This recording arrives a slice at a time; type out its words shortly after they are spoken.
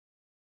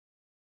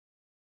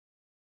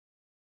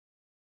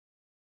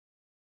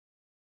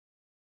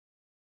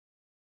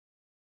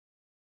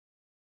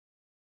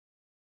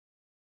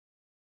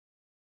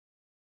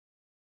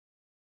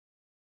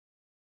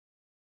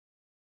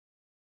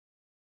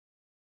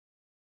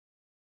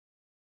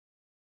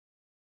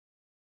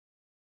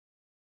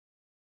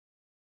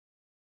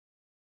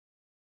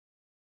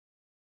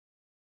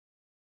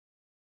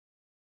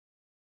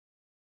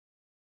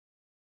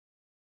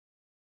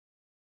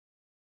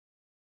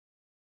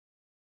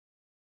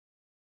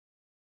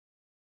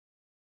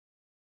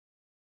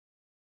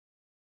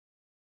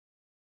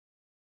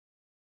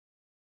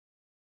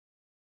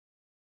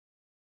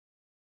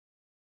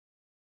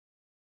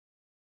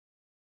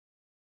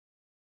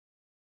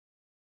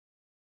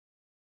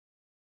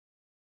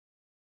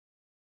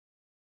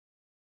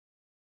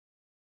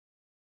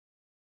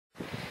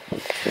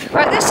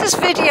Right, this is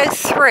video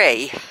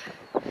 3.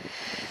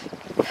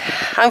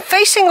 I'm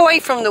facing away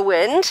from the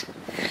wind.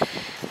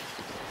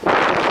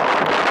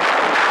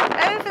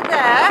 Over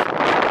there,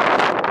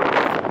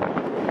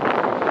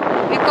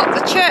 we've got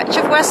the Church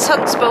of West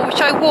Huntspill, which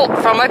I walked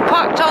from. I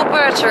parked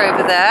Alberta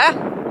over there.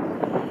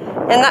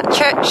 In that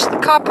church, the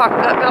car park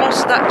that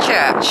belongs to that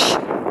church.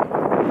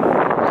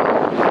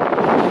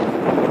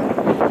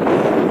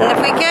 And if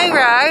we go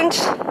round,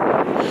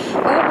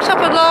 I walked up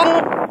a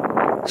long,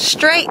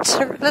 straight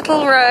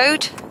little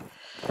road.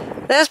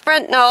 There's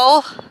Brent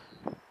Knoll.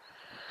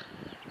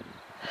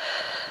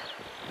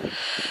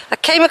 I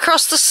came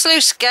across the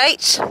sluice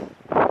gate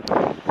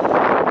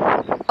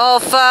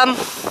of the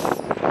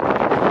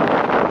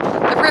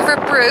River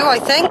Brew, I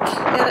think.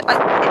 It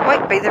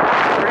might be the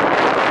River Brew.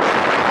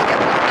 I get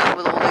mixed up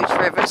with all those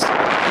rivers. I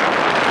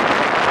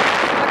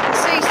can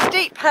see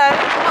Steep Home,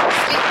 not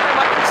Steep Home,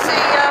 I can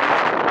see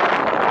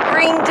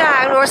Green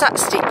Down, or is that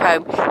Steep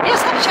Home?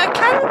 Yes, actually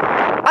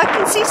I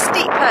can see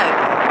Steep Home.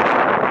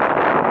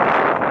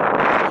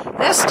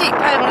 There's Steep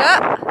Home,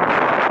 look.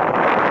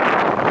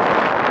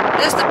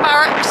 There's the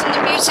barracks and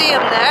the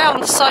museum there on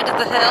the side of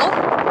the hill.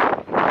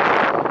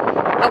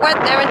 I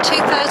went there in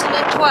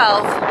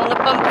 2012 on a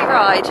bumpy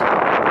ride.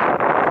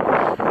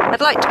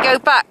 I'd like to go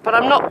back, but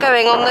I'm not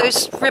going on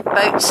those rib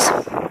boats.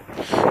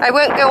 I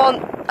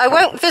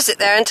won't visit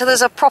there until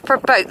there's a proper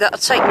boat that'll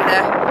take me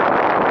there.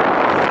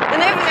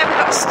 And over there we've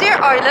got Steer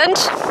Island.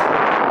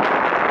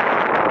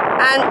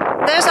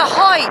 And there's a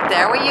hide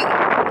there where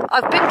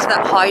I've been to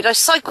that hide. I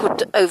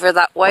cycled over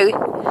that way.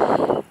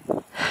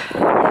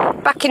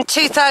 Back in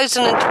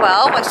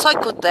 2012, I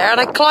cycled there and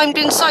I climbed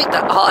inside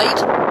that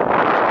hide.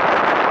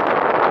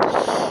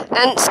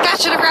 And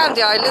scattered around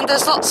the island,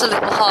 there's lots of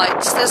little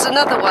hides. There's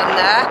another one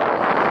there,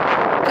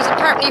 because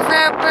apparently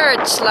Rare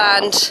Birds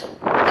Land.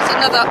 There's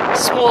another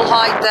small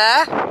hide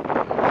there.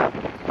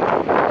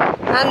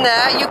 And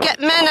there, you get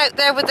men out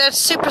there with their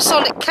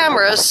supersonic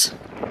cameras.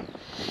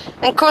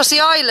 And of course the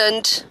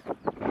island,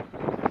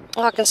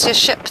 oh, I can see a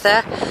ship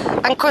there.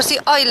 And of course the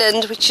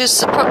island, which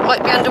is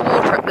might be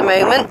underwater at the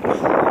moment.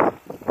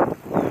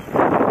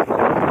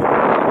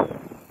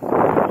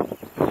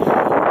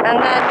 And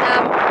then,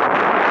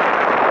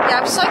 yeah,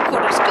 I've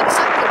cycled, it's good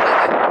cycling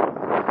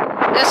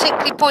weather. There's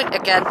Hinckley Point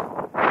again.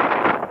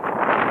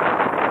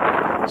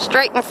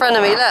 Straight in front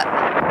of me, look.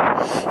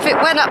 If it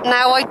went up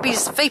now, I'd be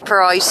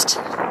vaporised.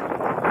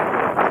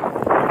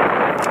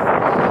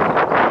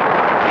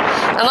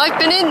 And I've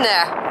been in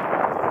there.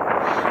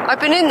 I've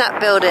been in that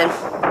building.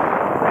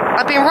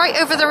 I've been right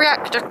over the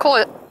reactor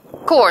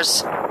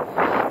cores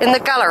in the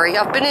gallery.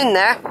 I've been in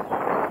there.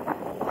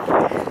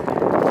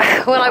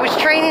 When I was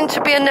training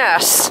to be a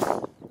nurse,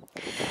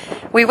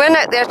 we went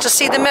out there to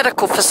see the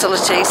medical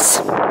facilities,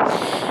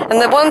 and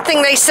the one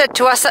thing they said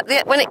to us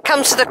when it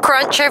comes to the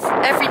crunch,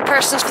 every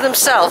person's for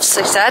themselves,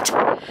 they said,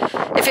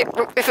 if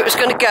it was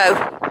going to go.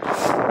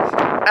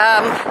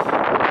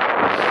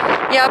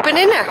 Yeah, I've been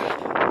in there.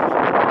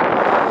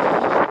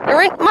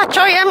 There ain't much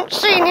I haven't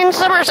seen in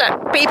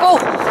Somerset, people.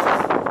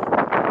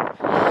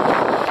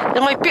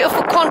 There's my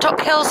beautiful Quantock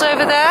Hills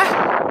over there.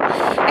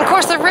 And of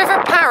course the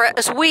River Parrett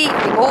is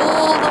weaving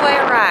all the way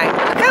around.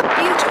 Look how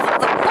beautiful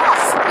the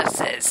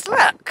vastness is.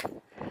 Look.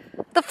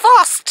 The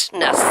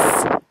vastness.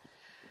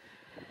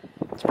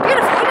 It's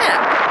beautiful, isn't it?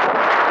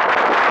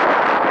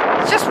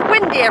 It's just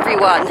windy,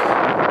 everyone.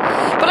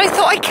 But I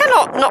thought I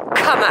cannot not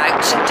come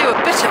out and do a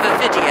bit of a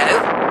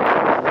video.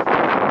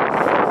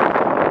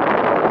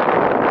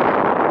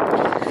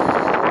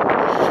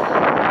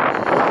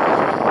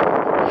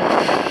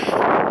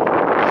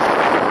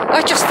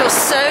 I just feel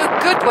so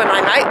good when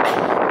I'm out.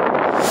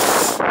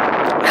 I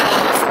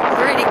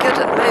feel really good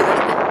at the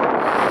moment.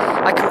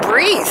 I can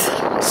breathe.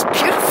 It's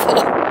beautiful.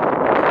 Look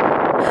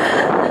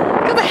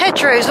at the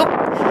hedgerows.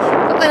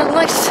 Got their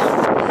nice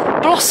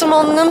blossom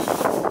on them.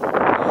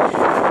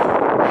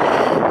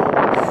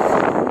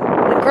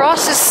 The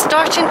grass is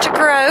starting to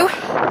grow.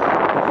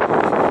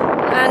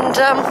 And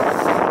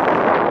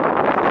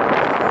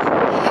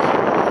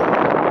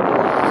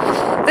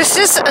this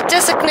is a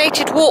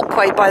designated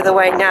walkway, by the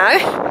way,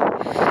 now.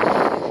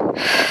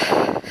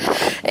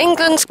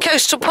 England's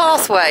coastal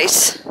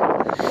pathways.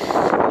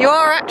 You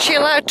are actually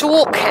allowed to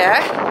walk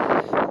here.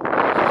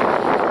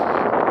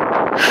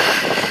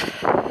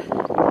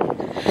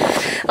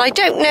 I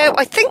don't know,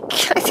 I think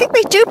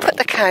they do put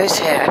the cows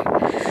here.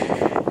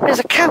 There's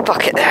a cow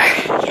bucket there,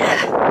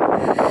 yeah.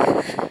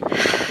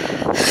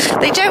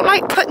 They don't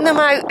like putting them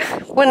out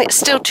when it's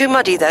still too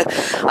muddy though.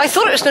 I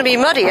thought it was going to be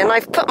muddy and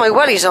I've put my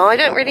wellies on, I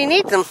don't really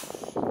need them.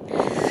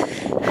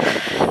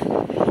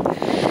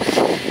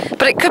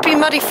 But it could be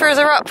muddy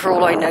further up for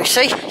all I know,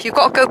 see? You've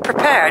got to go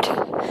prepared.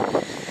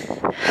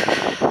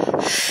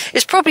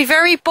 It's probably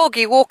very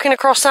boggy walking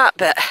across that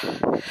bit.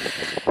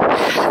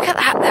 Look at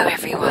that though,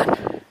 everyone.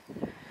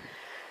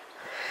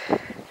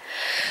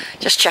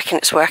 Just checking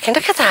it's working.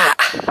 Look at that.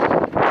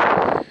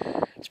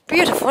 It's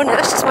beautiful, isn't it?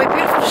 This is my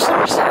beautiful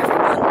Somerset,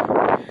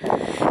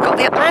 everyone. Got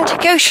the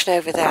Atlantic Ocean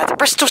over there, the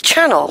Bristol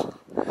Channel.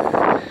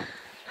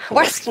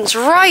 Weston's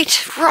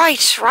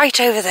right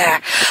over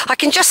there. I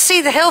can just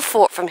see the hill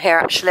fort from here,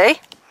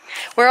 actually.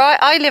 Where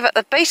I live at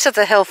the base of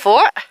the hill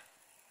fort.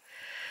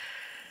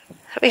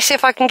 Let me see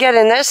if I can get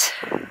in this.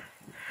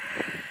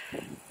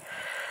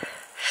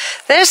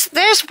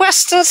 There's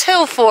Weston's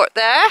hill fort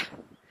there.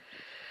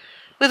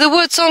 With the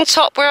woods on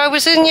top where I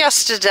was in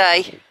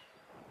yesterday.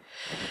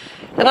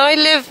 And I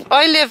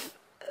live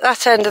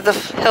that end of the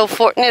hill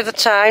fort near the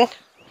town.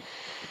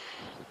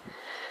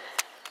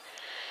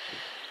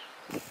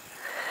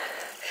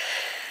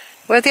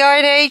 Where the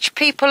Iron Age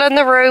people and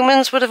the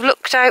Romans would have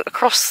looked out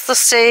across the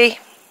sea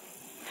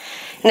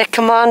in a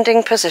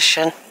commanding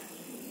position.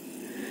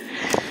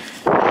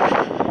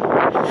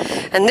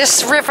 And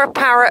this River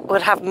Parrett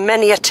would have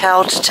many a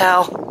tale to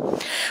tell.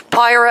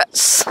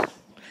 Pirates,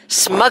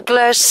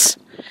 smugglers,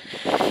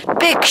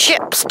 big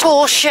ships,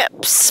 tall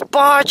ships,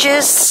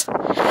 barges,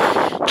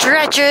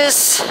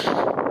 dredgers.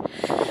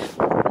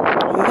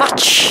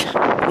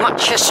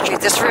 Much history,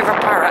 this River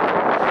Parrett.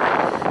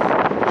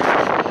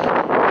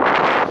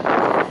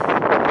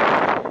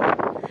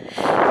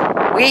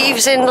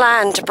 Weaves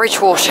inland to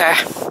Bridgewater.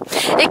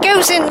 It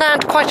goes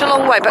inland quite a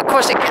long way, but of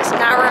course it gets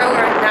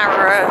narrower and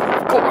narrower.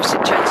 Of course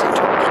it turns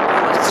into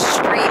almost a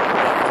stream.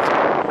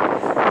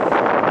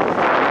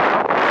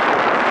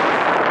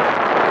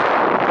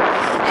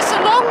 It's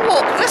a long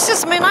walk. This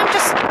is,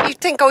 you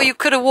think, oh, you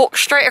could have walked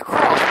straight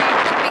across.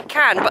 You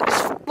can, but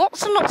there's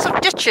lots and lots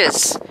of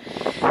ditches.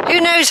 Who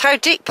knows how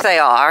deep they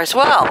are as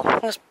well.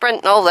 There's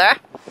Brent Knoll there.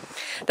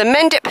 The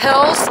Mendip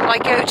Hills I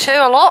go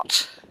to a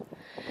lot.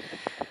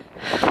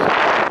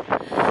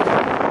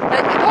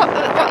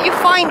 What you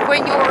find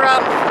when you're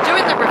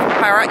doing the River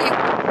Parrett,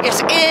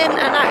 it's in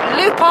and out,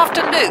 loop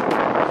after loop.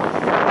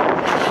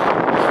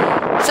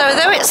 So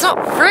though it's not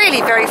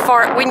really very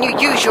far when you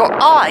use your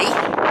eye,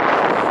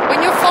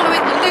 when you're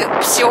following the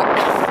loops,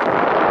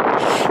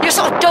 you're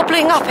sort of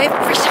doubling up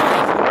every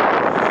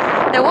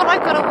time. Now what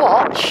I've got to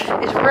watch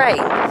is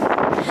rain.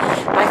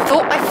 I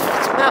thought I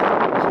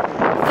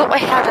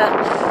had a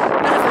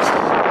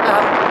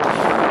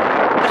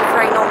bit of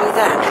rain on me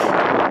then.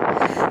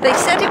 They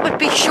said it would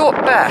be short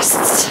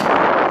bursts.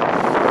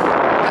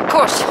 Of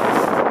course,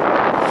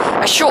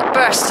 a short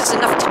burst is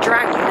enough to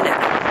drown you, isn't it?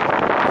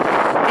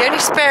 The only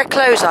spare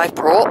clothes I've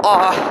brought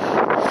are...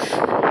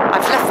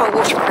 I've left my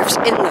waterproofs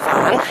in the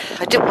van.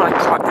 I didn't want to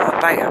cart them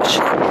about,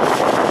 actually.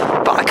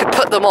 But I could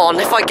put them on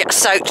if I get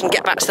soaked and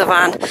get back to the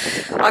van.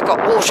 I've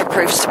got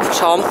waterproofs to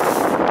put on.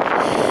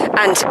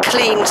 And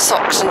clean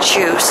socks and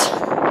shoes.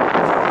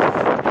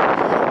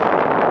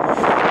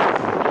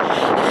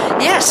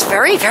 Yes,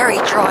 very, very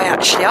dry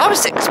actually. I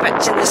was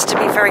expecting this to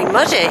be very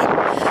muddy,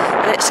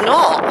 and it's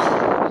not.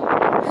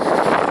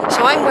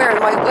 So I'm wearing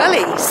my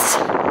wellies.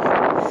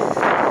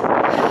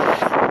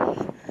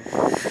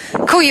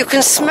 Cool, you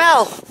can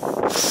smell.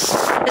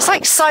 It's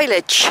like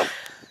silage.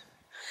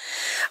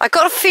 I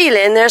got a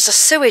feeling there's a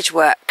sewage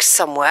works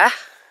somewhere.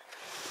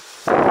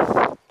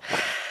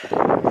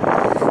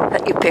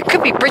 It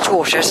could be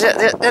Bridgewater,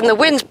 and the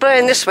wind's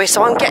blowing this way,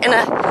 so I'm getting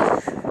a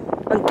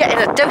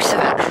dose of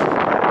it.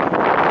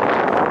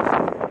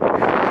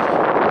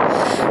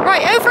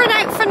 Right, over and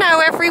out for now,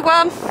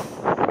 everyone.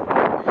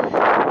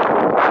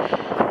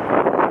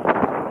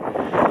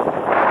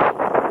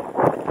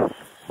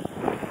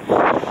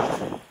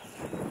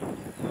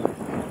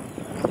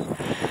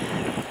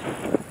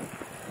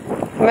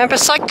 Remember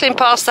cycling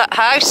past that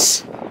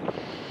house?